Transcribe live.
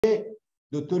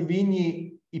dottor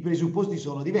Vigni, i presupposti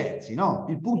sono diversi, no?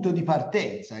 Il punto di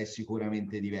partenza è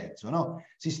sicuramente diverso, no?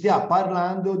 Si sta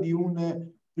parlando di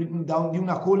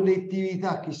una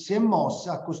collettività che si è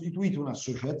mossa, ha costituito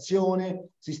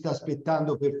un'associazione, si sta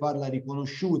aspettando per farla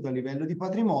riconosciuta a livello di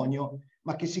patrimonio,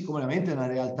 ma che sicuramente è una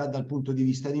realtà dal punto di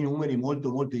vista di numeri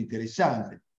molto molto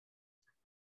interessante.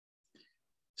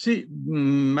 Sì,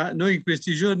 ma noi in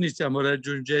questi giorni stiamo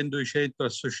raggiungendo i 100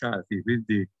 associati,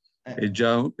 quindi è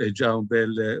già un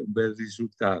bel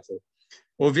risultato.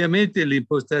 Ovviamente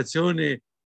l'impostazione,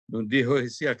 non dico che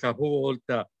sia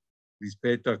capovolta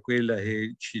rispetto a quella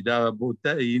che ci dava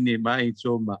Bottarini, ma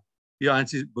insomma, io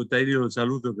anzi Bottarini lo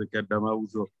saluto perché abbiamo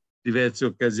avuto diverse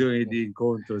occasioni di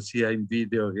incontro, sia in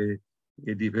video che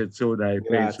di persona, e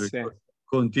penso che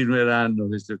continueranno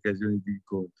queste occasioni di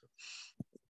incontro.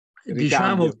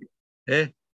 Diciamo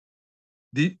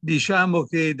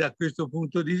che da questo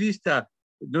punto di vista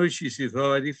noi ci si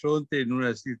trova di fronte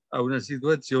a una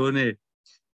situazione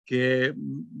che è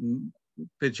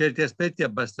per certi aspetti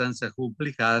abbastanza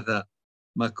complicata,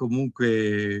 ma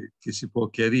comunque che si può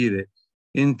chiarire.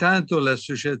 Intanto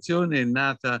l'associazione è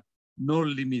nata non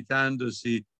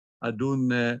limitandosi al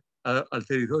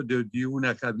territorio di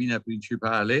una cabina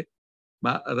principale,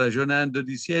 ma ragionando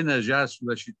di Siena, già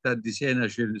sulla città di Siena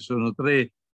ce ne sono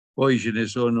 3, poi ce ne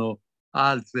sono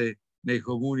altre nei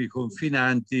comuni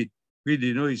confinanti,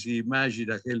 quindi noi si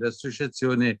immagina che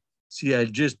l'associazione sia il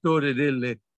gestore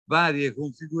delle varie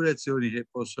configurazioni che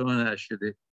possono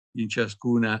nascere in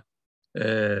ciascuna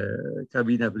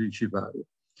cabina principale.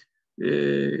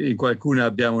 In qualcuna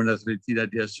abbiamo una trentina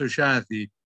di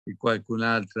associati, in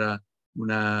qualcun'altra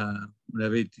una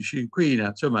 25,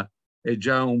 insomma è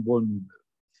già un buon numero.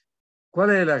 Qual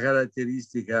è la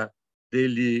caratteristica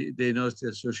dei nostri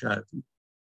associati?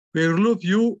 Per lo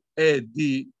più è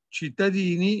di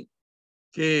cittadini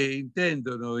che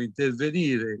intendono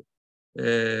intervenire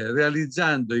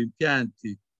realizzando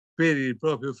impianti per il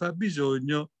proprio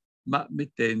fabbisogno, ma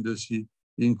mettendosi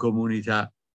in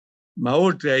comunità. Ma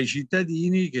oltre ai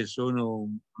cittadini, che sono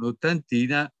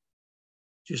un'ottantina,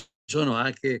 ci sono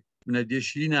anche una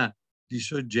decina di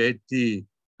soggetti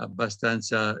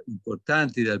abbastanza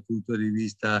importanti dal punto di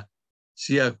vista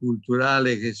sia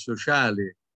culturale che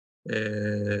sociale.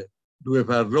 2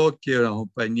 parrocchie, una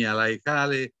compagnia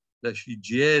laicale, la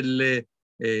CGL,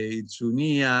 il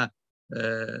Sunia,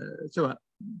 insomma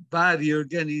vari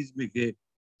organismi che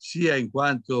sia in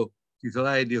quanto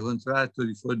titolari di contratto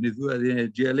di fornitura di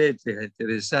energia elettrica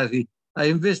interessati a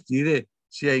investire,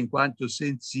 sia in quanto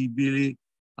sensibili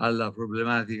alla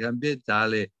problematica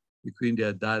ambientale e quindi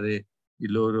a dare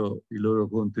il loro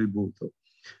contributo.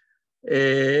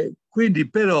 Quindi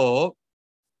però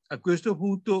a questo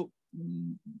punto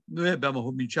noi abbiamo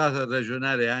cominciato a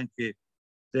ragionare anche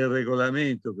del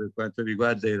regolamento per quanto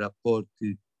riguarda i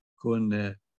rapporti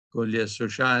con gli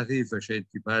associati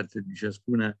facenti parte di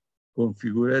ciascuna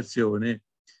configurazione.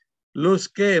 Lo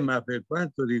schema per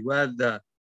quanto riguarda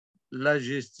la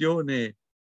gestione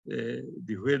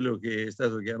di quello che è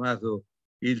stato chiamato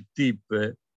il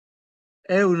TIP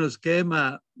è uno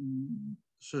schema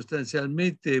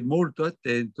sostanzialmente molto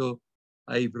attento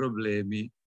ai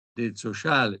problemi del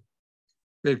sociale,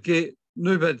 perché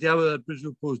noi partiamo dal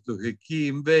presupposto che chi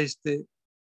investe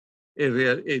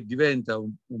e diventa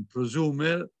un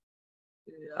prosumer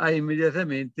ha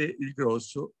immediatamente il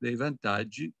grosso dei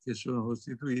vantaggi che sono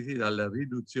costituiti dalla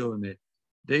riduzione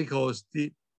dei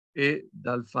costi e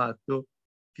dal fatto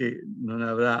che non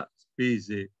avrà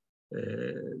spese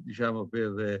diciamo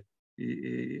per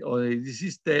oneri di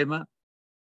sistema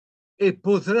e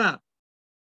potrà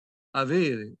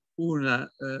avere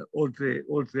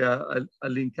oltre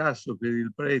all'incasso per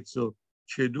il prezzo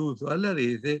ceduto alla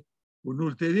rete, un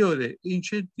ulteriore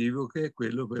incentivo che è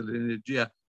quello per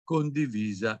l'energia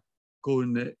condivisa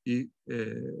con i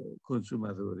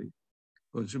consumatori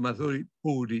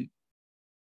puri.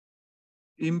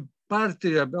 In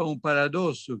parte abbiamo un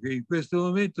paradosso che in questo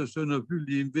momento sono più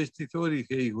gli investitori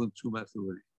che i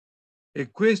consumatori, e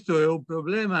questo è un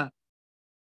problema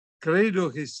credo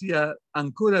che sia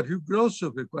ancora più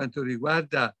grosso per quanto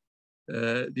riguarda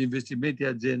gli investimenti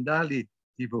aziendali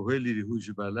tipo quelli di cui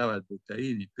ci parlava il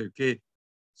Bottaini, perché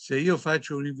se io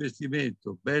faccio un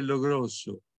investimento bello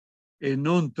grosso e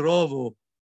non trovo,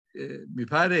 mi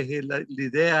pare che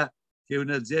l'idea che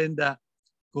un'azienda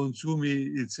consumi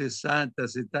il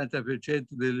 60-70%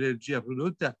 dell'energia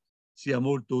prodotta sia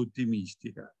molto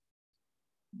ottimistica.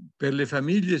 Per le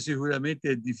famiglie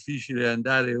sicuramente è difficile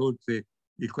andare oltre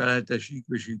il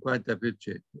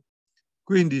 45-50%.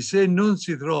 Quindi se non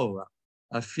si trova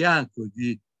a fianco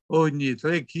di ogni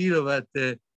 3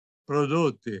 kilowatt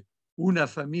prodotte una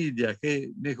famiglia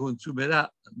che ne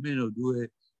consumerà almeno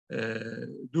due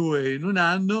in un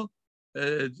anno,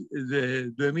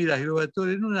 2000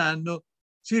 kWh in un anno,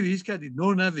 si rischia di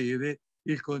non avere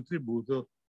il contributo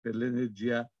per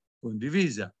l'energia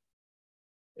condivisa.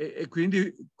 E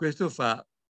quindi questo fa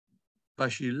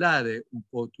vacillare un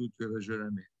po' tutto il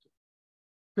ragionamento.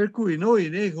 Per cui noi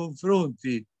nei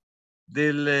confronti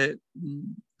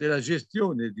della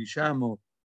gestione, diciamo,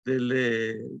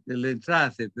 delle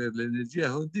entrate per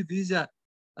l'energia condivisa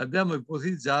abbiamo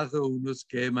ipotizzato uno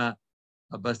schema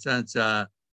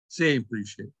abbastanza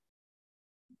semplice.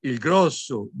 Il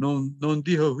grosso, non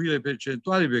dico qui le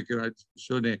percentuali perché è una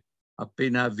discussione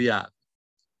appena avviata,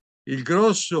 il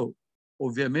grosso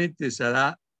ovviamente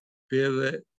sarà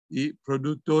per i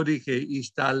produttori che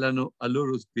installano a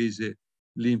loro spese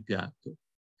l'impianto.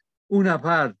 Una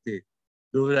parte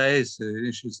dovrà essere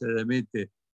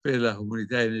necessariamente per la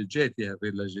comunità energetica,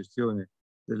 per la gestione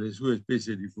delle sue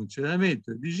spese di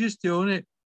funzionamento e di gestione.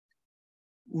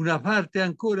 Una parte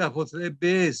ancora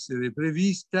potrebbe essere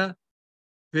prevista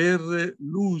per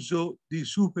l'uso di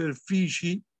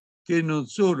superfici che non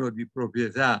sono di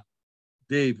proprietà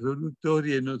dei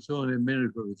produttori e non sono nemmeno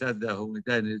di proprietà della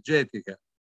comunità energetica.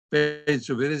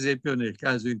 Penso per esempio nel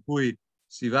caso in cui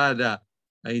si vada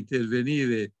a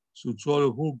intervenire sul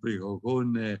suolo pubblico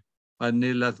con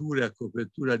pannellature a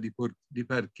copertura di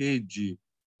parcheggi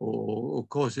o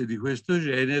cose di questo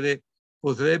genere,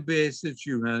 potrebbe esserci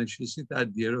una necessità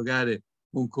di erogare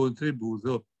un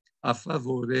contributo a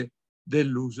favore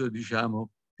dell'uso,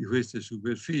 diciamo, di queste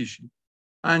superfici.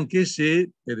 Anche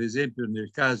se, per esempio, nel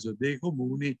caso dei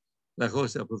comuni, la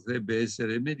cosa potrebbe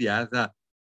essere mediata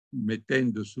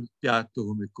mettendo sul piatto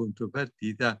come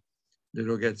contropartita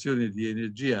l'erogazione di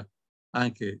energia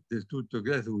anche del tutto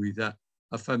gratuita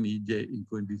a famiglie in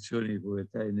condizioni di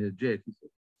povertà energetica.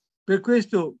 Per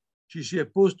questo ci si è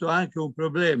posto anche un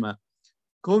problema: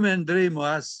 come andremo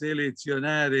a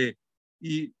selezionare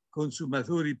i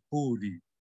consumatori puri?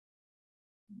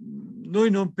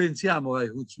 Noi non pensiamo ai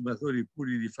consumatori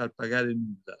puri di far pagare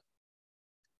nulla.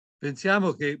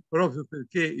 Pensiamo che proprio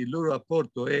perché il loro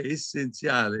apporto è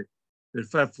essenziale per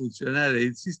far funzionare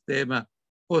il sistema,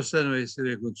 possano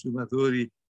essere consumatori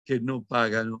che non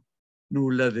pagano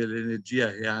nulla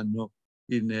dell'energia che hanno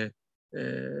in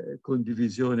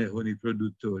condivisione con i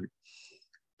produttori.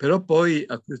 Però poi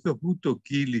a questo punto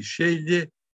chi li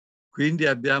sceglie? Quindi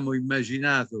abbiamo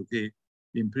immaginato che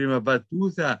in prima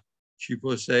battuta ci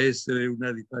possa essere una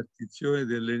ripartizione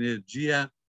dell'energia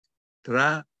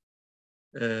tra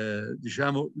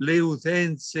diciamo, le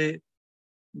utenze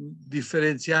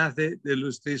differenziate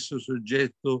dello stesso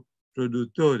soggetto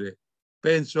produttore.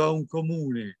 Penso a un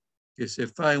comune che se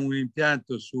fa un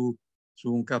impianto su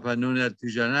un capannone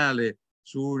artigianale,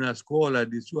 su una scuola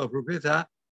di sua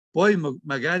proprietà, poi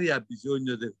magari ha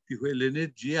bisogno di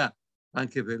quell'energia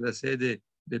anche per la sede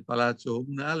del palazzo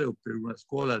comunale o per una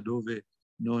scuola dove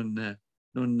non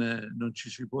ci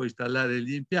si può installare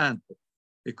l'impianto.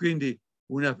 E quindi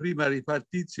una prima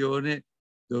ripartizione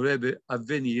dovrebbe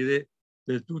avvenire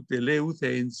per tutte le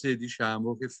utenze,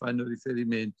 diciamo, che fanno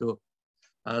riferimento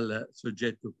al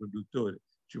soggetto produttore.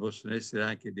 Ci possono essere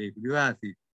anche dei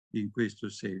privati in questo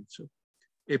senso.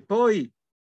 E poi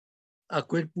a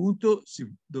quel punto si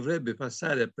dovrebbe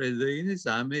passare a prendere in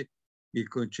esame il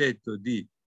concetto di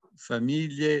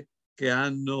famiglie che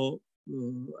hanno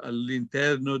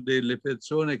all'interno delle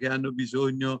persone che hanno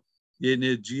bisogno di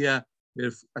energia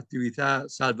per attività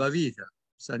salvavita,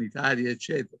 sanitarie,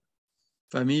 eccetera.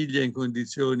 Famiglie in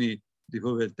condizioni di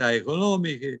povertà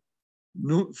economiche,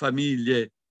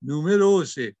 famiglie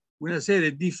numerose, una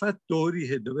serie di fattori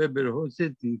che dovrebbero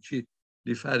consentirci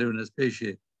di fare una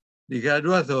specie di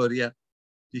graduatoria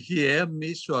di chi è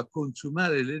ammesso a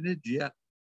consumare l'energia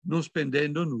non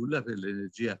spendendo nulla per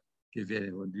l'energia che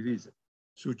viene condivisa.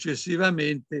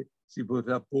 Successivamente si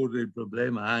potrà porre il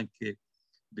problema anche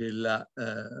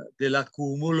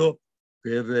dell'accumulo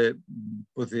per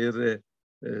poter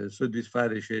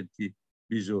soddisfare certi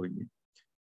bisogni.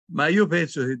 Ma io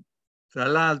penso che, tra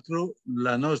l'altro,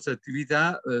 la nostra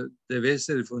attività deve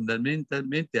essere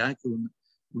fondamentalmente anche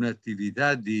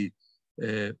un'attività di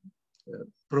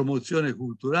promozione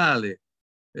culturale.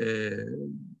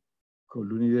 Con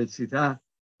l'università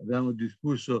abbiamo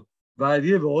discusso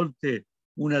varie volte.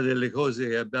 Una delle cose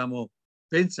che abbiamo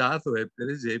pensato è per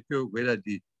esempio quella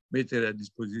di mettere a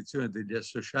disposizione degli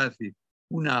associati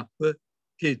un'app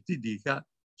che ti dica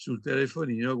sul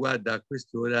telefonino: guarda, a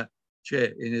quest'ora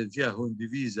c'è energia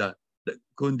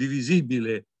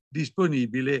condivisibile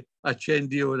disponibile,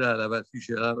 accendi ora la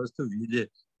lavatrice e la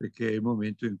lavastoviglie, perché è il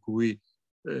momento in cui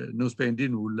non spendi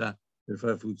nulla per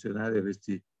far funzionare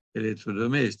questi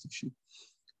elettrodomestici.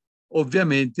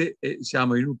 Ovviamente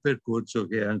siamo in un percorso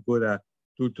che è ancora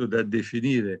tutto da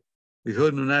definire.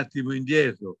 Ritorno un attimo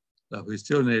indietro, la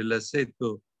questione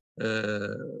dell'assetto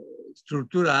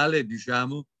strutturale,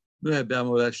 diciamo, noi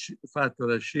abbiamo fatto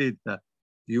la scelta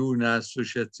di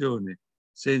un'associazione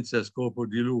senza scopo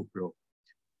di lucro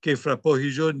che fra pochi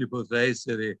giorni potrà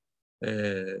essere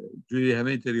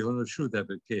giuridicamente riconosciuta,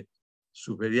 perché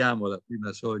superiamo la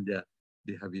prima soglia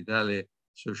di capitale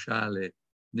sociale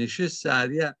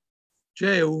necessaria.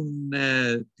 C'è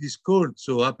un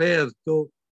discorso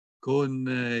aperto con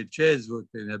il CESVO,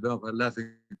 che ne abbiamo parlato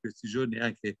in questi giorni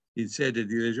anche in sede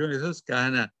di Regione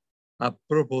Toscana, a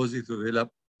proposito della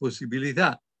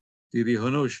possibilità di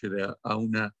riconoscere a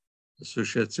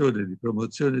un'associazione di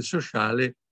promozione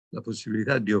sociale la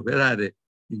possibilità di operare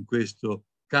in questo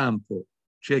campo.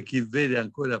 C'è chi vede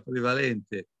ancora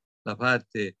prevalente la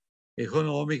parte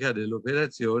economica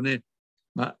dell'operazione,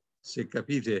 ma se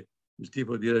capite il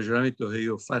tipo di ragionamento che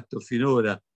io ho fatto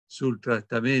finora sul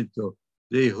trattamento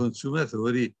dei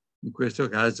consumatori, in questo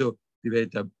caso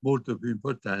diventa molto più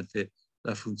importante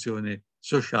la funzione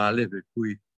sociale, per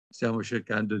cui stiamo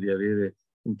cercando di avere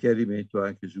un chiarimento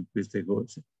anche su queste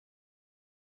cose.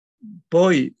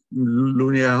 Poi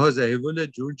l'unica cosa che voglio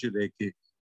aggiungere è che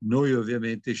noi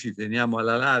ovviamente ci teniamo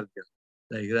alla larga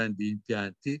dai grandi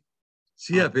impianti,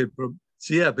 sia per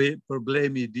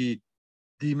problemi di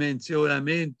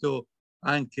dimensionamento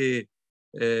anche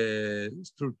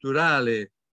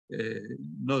strutturale. Il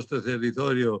nostro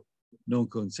territorio non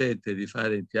consente di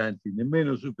fare impianti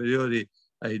nemmeno superiori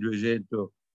ai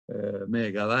 200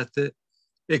 megawatt,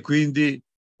 e quindi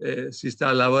si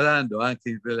sta lavorando anche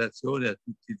in relazione a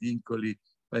tutti i vincoli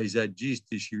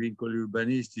paesaggistici, vincoli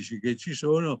urbanistici che ci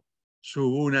sono, su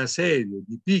una serie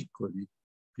di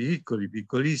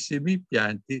piccolissimi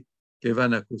impianti che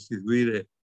vanno a costituire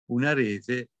una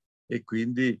rete, e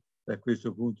quindi da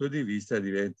questo punto di vista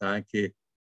diventa anche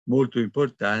molto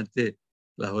importante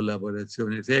la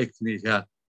collaborazione tecnica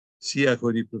sia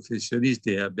con i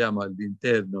professionisti che abbiamo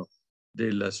all'interno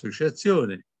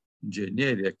dell'associazione,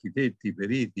 ingegneri, architetti,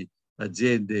 periti,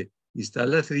 aziende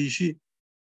installatrici,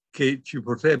 che ci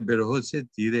potrebbero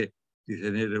consentire di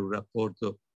tenere un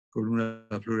rapporto con una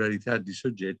pluralità di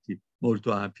soggetti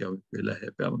molto ampia come quella che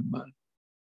abbiamo in mano.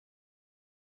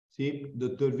 Sì,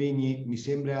 dottor Vigni, mi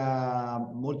sembra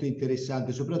molto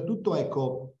interessante, soprattutto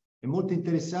ecco, è molto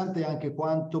interessante anche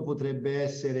quanto potrebbe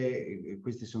essere,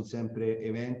 questi sono sempre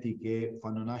eventi che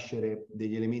fanno nascere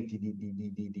degli elementi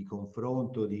di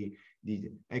confronto,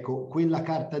 ecco, quella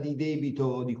carta di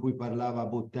debito di cui parlava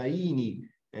Bottaini,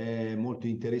 molto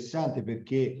interessante,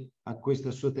 perché a questo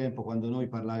a suo tempo, quando noi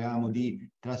parlavamo di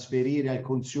trasferire al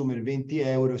consumer 20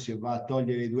 euro, si va a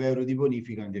togliere 2 euro di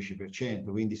bonifica un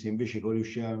 10%, quindi se invece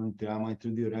riusciamo a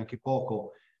introdurre anche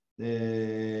poco,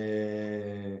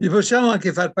 Gli possiamo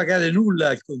anche far pagare nulla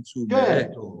al consumer.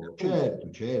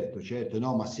 Certo,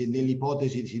 no, ma se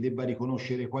nell'ipotesi si debba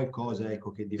riconoscere qualcosa,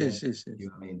 ecco che diventa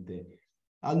effettivamente.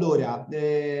 Allora,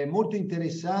 molto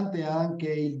interessante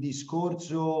anche il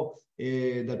discorso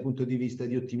dal punto di vista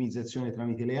di ottimizzazione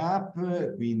tramite le app,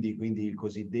 quindi il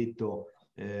cosiddetto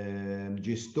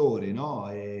gestore, no?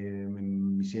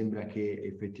 Mi sembra che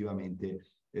effettivamente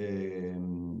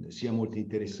sia molto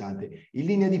interessante. In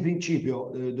linea di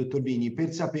principio, dottor Vigni,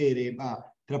 per sapere,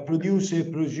 tra producer e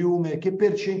prosumer, che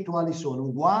percentuali sono?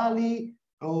 Uguali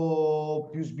o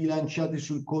più sbilanciate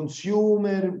sul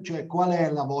consumer? Cioè, qual è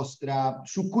la vostra,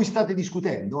 su cui state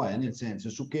discutendo, nel senso,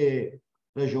 su che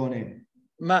ragione?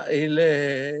 Ma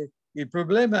il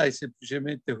problema è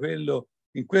semplicemente quello: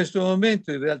 in questo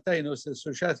momento in realtà i nostri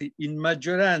associati in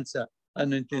maggioranza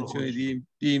hanno intenzione di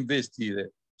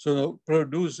investire, sono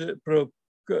producer,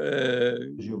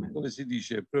 come si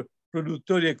dice,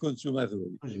 produttori e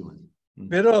consumatori.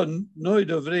 Però noi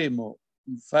dovremo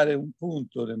fare un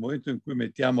punto nel momento in cui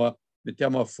mettiamo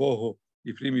a fuoco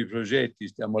i primi progetti.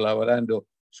 Stiamo lavorando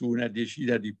su una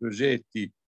decina di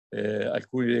progetti,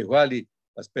 alcuni dei quali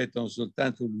aspettano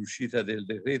soltanto l'uscita del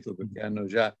decreto perché hanno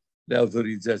già le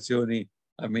autorizzazioni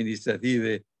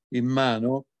amministrative in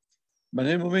mano, ma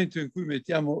nel momento in cui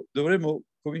dovremo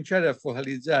cominciare a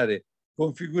focalizzare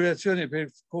configurazione per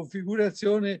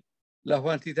configurazione la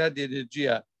quantità di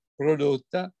energia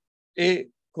prodotta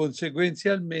e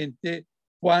conseguenzialmente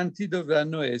quanti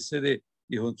dovranno essere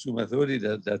i consumatori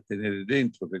da tenere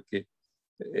dentro, perché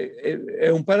è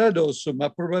un paradosso, ma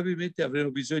probabilmente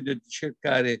avremo bisogno di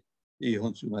cercare i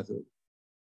consumatori.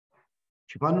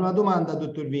 Ci fanno una domanda,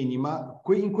 dottor Vigni, ma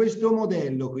in questo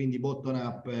modello, quindi bottom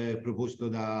up proposto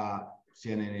da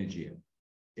Sienaenergie,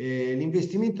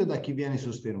 l'investimento da chi viene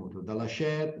sostenuto? Dalla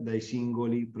CER, dai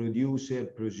singoli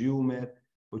producer, prosumer?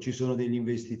 o ci sono degli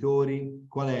investitori?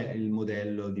 Qual è il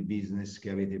modello di business che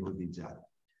avete ipotizzato?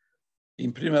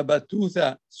 In prima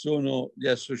battuta sono gli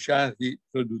associati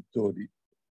produttori.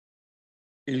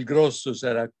 Il grosso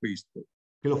sarà questo.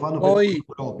 Che lo fanno Poi, per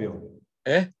conto proprio.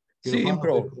 Che sì, lo fanno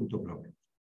per conto proprio.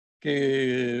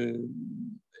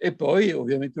 E poi,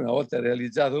 ovviamente, una volta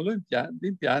realizzato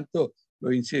l'impianto,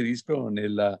 lo inseriscono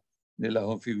nella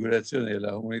configurazione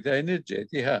della comunità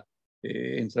energetica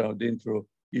e entrano dentro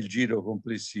il giro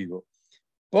complessivo.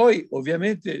 Poi,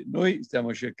 ovviamente, noi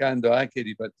stiamo cercando anche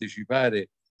di partecipare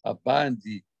a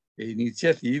bandi e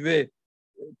iniziative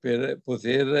per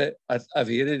poter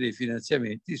avere dei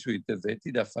finanziamenti su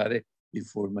interventi da fare in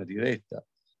forma diretta.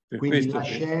 Quindi la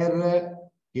CER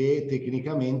che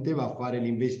tecnicamente va a fare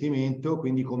l'investimento,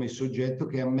 quindi come soggetto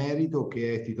che ha merito,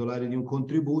 che è titolare di un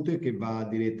contributo e che va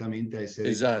direttamente a essere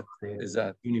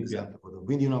un impianto.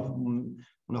 Quindi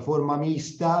una forma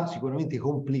mista, sicuramente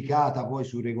complicata poi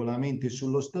sul regolamento e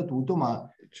sullo statuto, ma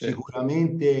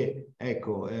sicuramente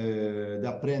ecco,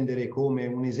 da prendere come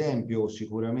un esempio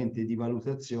sicuramente di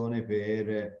valutazione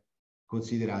per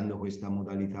considerando questa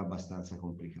modalità abbastanza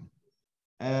complicata.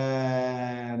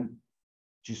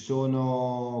 Ci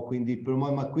sono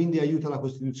quindi aiuta la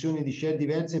costituzione di CER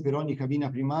diverse per ogni cabina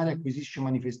primaria, acquisisce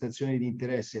manifestazioni di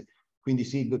interesse. Quindi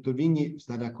sì, il dottor Vigni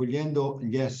sta raccogliendo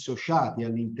gli associati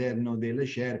all'interno delle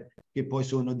CER che poi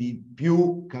sono di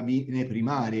più cabine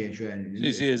primarie, cioè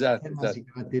sì, esatto. Si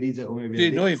caratterizza come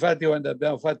sì, noi infatti quando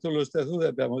abbiamo fatto lo statuto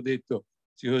abbiamo detto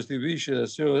si costituisce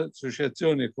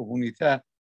l'associazione Comunità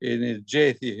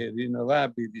Energetiche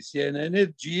Rinnovabili di CER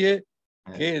Energie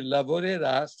che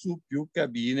lavorerà su più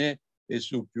cabine e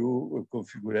su più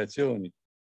configurazioni,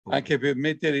 anche per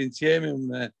mettere insieme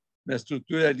una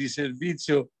struttura di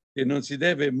servizio che non si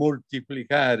deve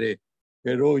moltiplicare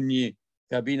per ogni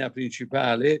cabina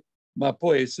principale, ma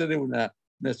può essere una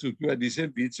struttura di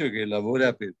servizio che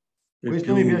lavora per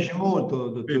questo mi piace molto,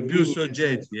 dottor per più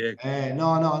soggetti.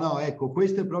 No, ecco,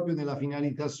 questo è proprio nella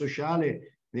finalità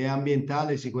sociale e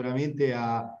ambientale sicuramente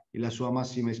ha la sua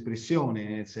massima espressione,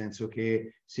 nel senso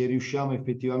che se riusciamo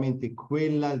effettivamente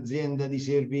quell'azienda di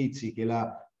servizi che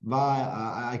la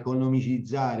va a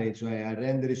economicizzare, cioè a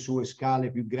rendere sue scale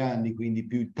più grandi, quindi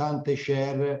più tante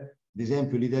share, ad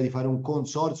esempio l'idea di fare un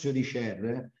consorzio di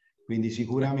share, quindi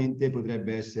sicuramente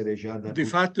potrebbe essere già da... Di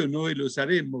fatto noi lo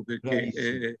saremmo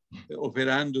perché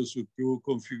operando su più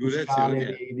configurazioni.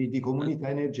 Scale di comunità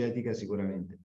energetica sicuramente.